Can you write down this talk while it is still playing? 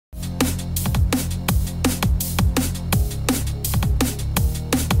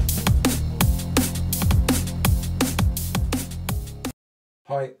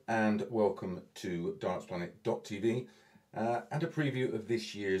Hi and welcome to dartsplanet.tv and a preview of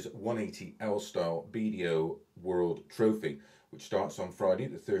this year's 180L style BDO World Trophy, which starts on Friday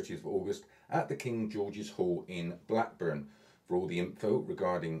the 30th of August at the King George's Hall in Blackburn. For all the info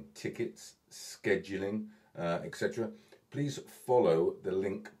regarding tickets, scheduling, etc., please follow the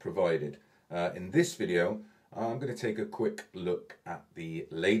link provided. In this video, I'm going to take a quick look at the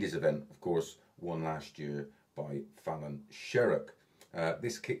ladies event, of course, won last year by Fallon Sherrock.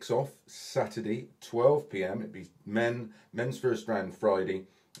 This kicks off Saturday, 12 p.m. It'd be men's first round Friday,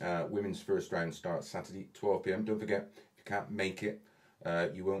 women's first round starts Saturday, 12 p.m. Don't forget, if you can't make it,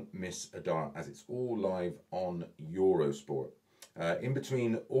 you won't miss a dart, as it's all live on Eurosport. In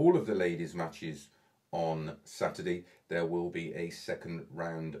between all of the ladies' matches on Saturday, there will be a second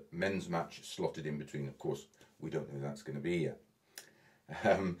round men's match slotted in between. Of course, we don't know who that's going to be yet.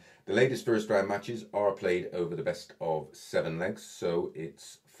 The latest first round matches are played over the best of 7 legs, so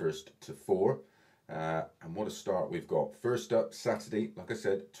it's first to 4. And what a start we've got. First up, Saturday, like I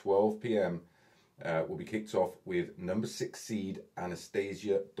said, 12 p.m. Will be kicked off with number 6 seed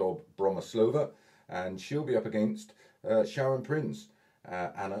Anastasia Dobromyslova, and she'll be up against Sharon Prins.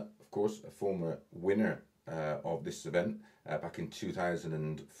 Anna, of course, a former winner of this event back in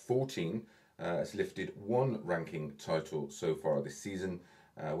 2014. Has lifted one ranking title so far this season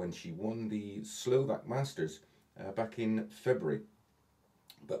when she won the Slovak Masters back in February.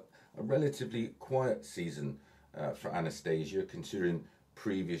 But a relatively quiet season for Anastasia considering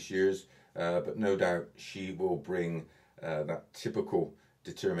previous years, but no doubt she will bring that typical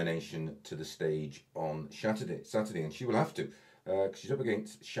determination to the stage on Saturday, and she will have to, because she's up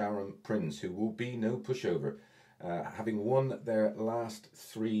against Sharon Prins, who will be no pushover. Having won their last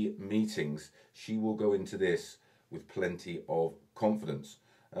 3 meetings, she will go into this with plenty of confidence.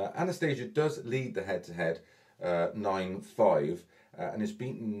 Anastasia does lead the head-to-head 9-5 and has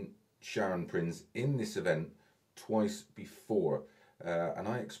beaten Sharon Prins in this event twice before. And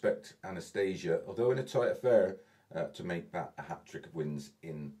I expect Anastasia, although in a tight affair, to make that a hat-trick of wins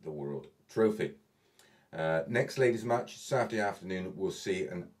in the World Trophy. Next ladies match, Saturday afternoon, we'll see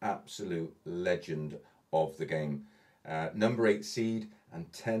an absolute legend of the game. Number 8 seed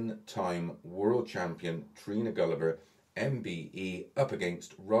and 10-time world champion Trina Gulliver, MBE, up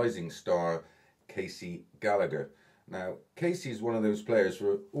against rising star Gallagher. Now, Casey is one of those players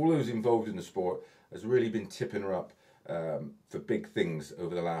where all those involved in the sport has really been tipping her up for big things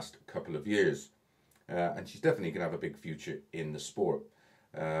over the last couple of years. And she's definitely going to have a big future in the sport.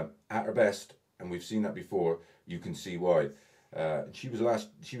 At her best, and we've seen that before, you can see why. She was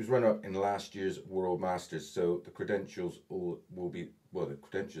runner-up in last year's World Masters, so the credentials the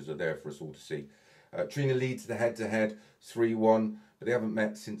credentials are there for us all to see. Trina leads the head-to-head 3-1, but they haven't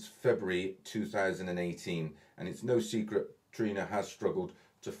met since February 2018, and it's no secret Trina has struggled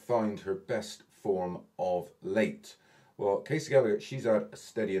to find her best form of late. Well, Gallagher, she's had a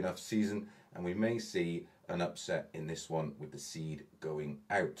steady enough season, and we may see an upset in this one with the seed going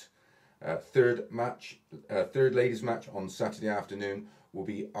out. Third ladies match on Saturday afternoon will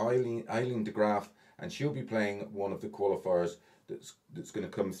be Aileen de Graaf, and she'll be playing one of the qualifiers that's going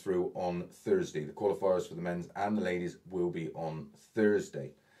to come through on Thursday. The qualifiers for the men's and the ladies will be on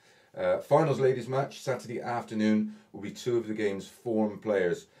Thursday. Finals ladies match Saturday afternoon will be 2 of the game's form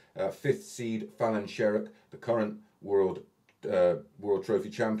players. 5th seed Fallon Sherrock, the current World Trophy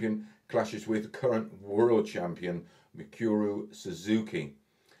champion, clashes with current world champion Mikuru Suzuki.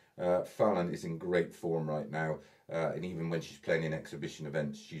 Fallon is in great form right now, and even when she's playing in exhibition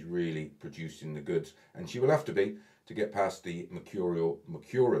events, she's really producing the goods, and she will have to be to get past the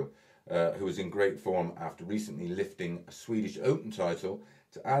Mikuru, who is in great form after recently lifting a Swedish Open title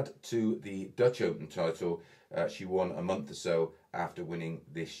to add to the Dutch Open title she won a month or so after winning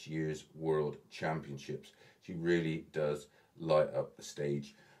this year's World Championships. She really does light up the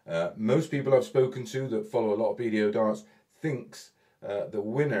stage. Most people I've spoken to that follow a lot of BDO darts thinks the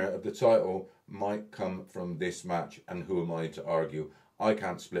winner of the title might come from this match, and who am I to argue? I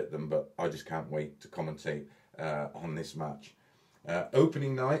can't split them, but I just can't wait to commentate on this match.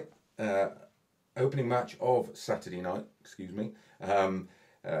 Opening match of Saturday night, of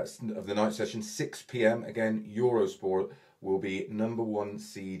the night session, 6 p.m. again, Eurosport, will be number 1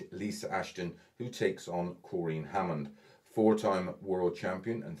 seed Lisa Ashton, who takes on Corrine Hammond. 4-time world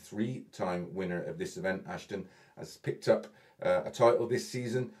champion and 3-time winner of this event. Ashton has picked up a title this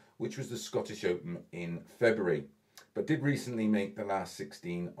season, which was the Scottish Open in February, but did recently make the last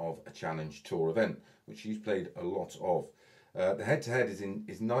 16 of a Challenge Tour event, which she's played a lot of. The head-to-head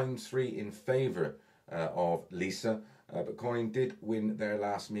is 9-3 in favour of Lisa, but Corrine did win their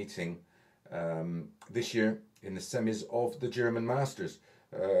last meeting this year in the semis of the German Masters.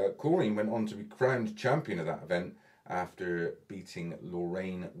 Corrine went on to be crowned champion of that event after beating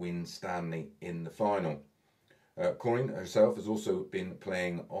Lorraine Winstanley in the final. Corrine herself has also been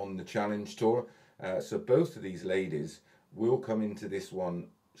playing on the Challenge Tour, so both of these ladies will come into this one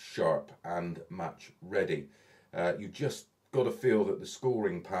sharp and match ready. You just got to feel that the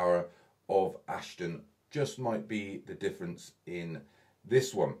scoring power of Ashton just might be the difference in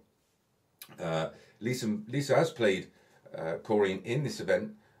this one. Lisa has played Corrine in this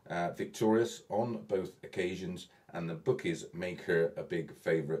event, victorious on both occasions, and the bookies make her a big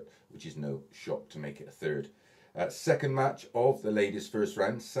favourite, which is no shock to make it a third. Second match of the ladies' first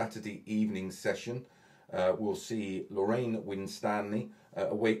round, Saturday evening session. We'll see Lorraine Winstanley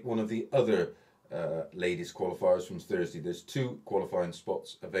await one of the other ladies qualifiers from Thursday. There's 2 qualifying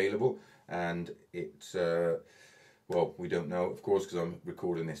spots available, and it's well, we don't know, of course, because I'm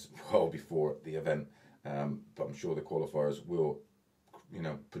recording this well before the event, but I'm sure the qualifiers will, you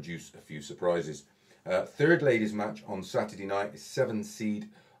know, produce a few surprises. Third ladies match on Saturday night is 7th seed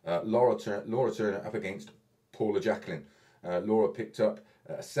Laura Turner up against Paula Jacklin. Laura picked up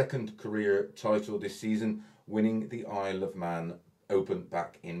a second career title this season, winning the Isle of Man Open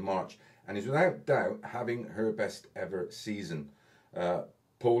back in March, and is without doubt having her best ever season.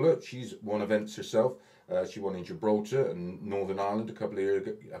 Paula, she's won events herself. She won in Gibraltar and Northern Ireland a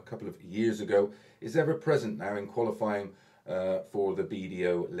couple of years ago. Is ever present now in qualifying for the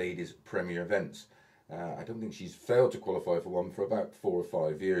BDO Ladies Premier events. I don't think she's failed to qualify for one for about 4 or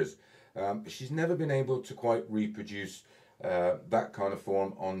 5 years. But she's never been able to quite reproduce that kind of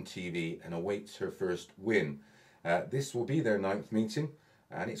form on TV, and awaits her first win. This will be their 9th meeting,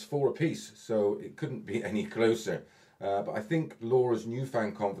 and it's 4 apiece, so it couldn't be any closer. But I think Laura's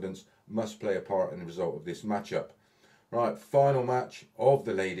newfound confidence must play a part in the result of this matchup. Right, final match of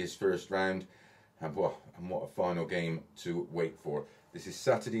the ladies' first round, and what a final game to wait for. This is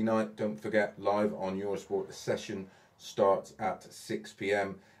Saturday night, don't forget, live on Eurosport. The session starts at 6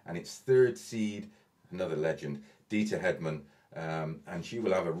 p.m. and it's third seed, another legend, Deta Hedman, and she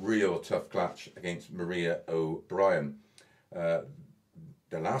will have a real tough clash against Maria O'Brien. The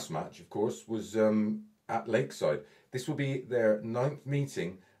last match, of course, was at Lakeside. This will be their 9th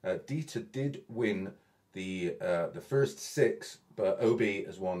meeting. Deta did win the first 6, but OB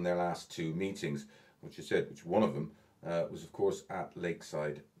has won their last 2 meetings, which one of them was, of course, at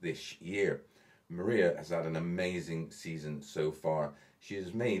Lakeside this year. Maria has had an amazing season so far. She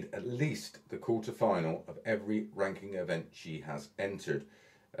has made at least the quarter-final of every ranking event she has entered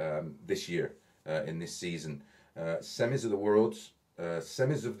this year, in this season. Semis of the Worlds,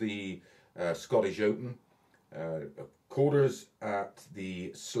 semis of the Scottish Open, quarters at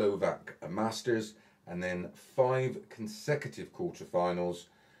the Slovak Masters, and then 5 consecutive quarterfinals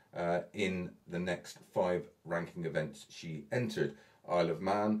in the next 5 ranking events she entered. Isle of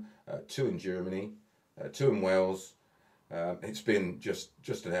Man, 2 in Germany, 2 in Wales. It's been just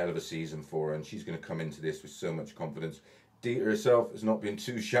a hell of a season for her, and she's going to come into this with so much confidence. Deta herself has not been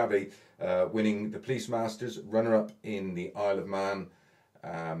too shabby, winning the Police Masters, runner-up in the Isle of Man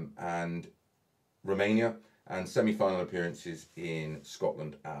and Romania, and semi-final appearances in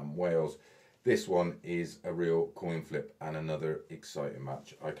Scotland and Wales. This one is a real coin flip and another exciting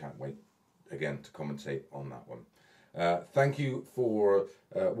match. I can't wait again to commentate on that one. Thank you for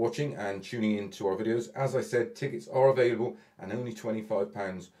watching and tuning in to our videos. As I said, tickets are available and only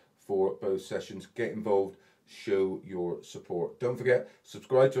 £25 for both sessions. Get involved, show your support. Don't forget,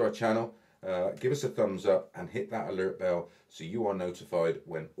 subscribe to our channel, give us a thumbs up and hit that alert bell so you are notified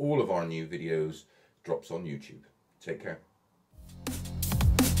when all of our new videos drops on YouTube. Take care.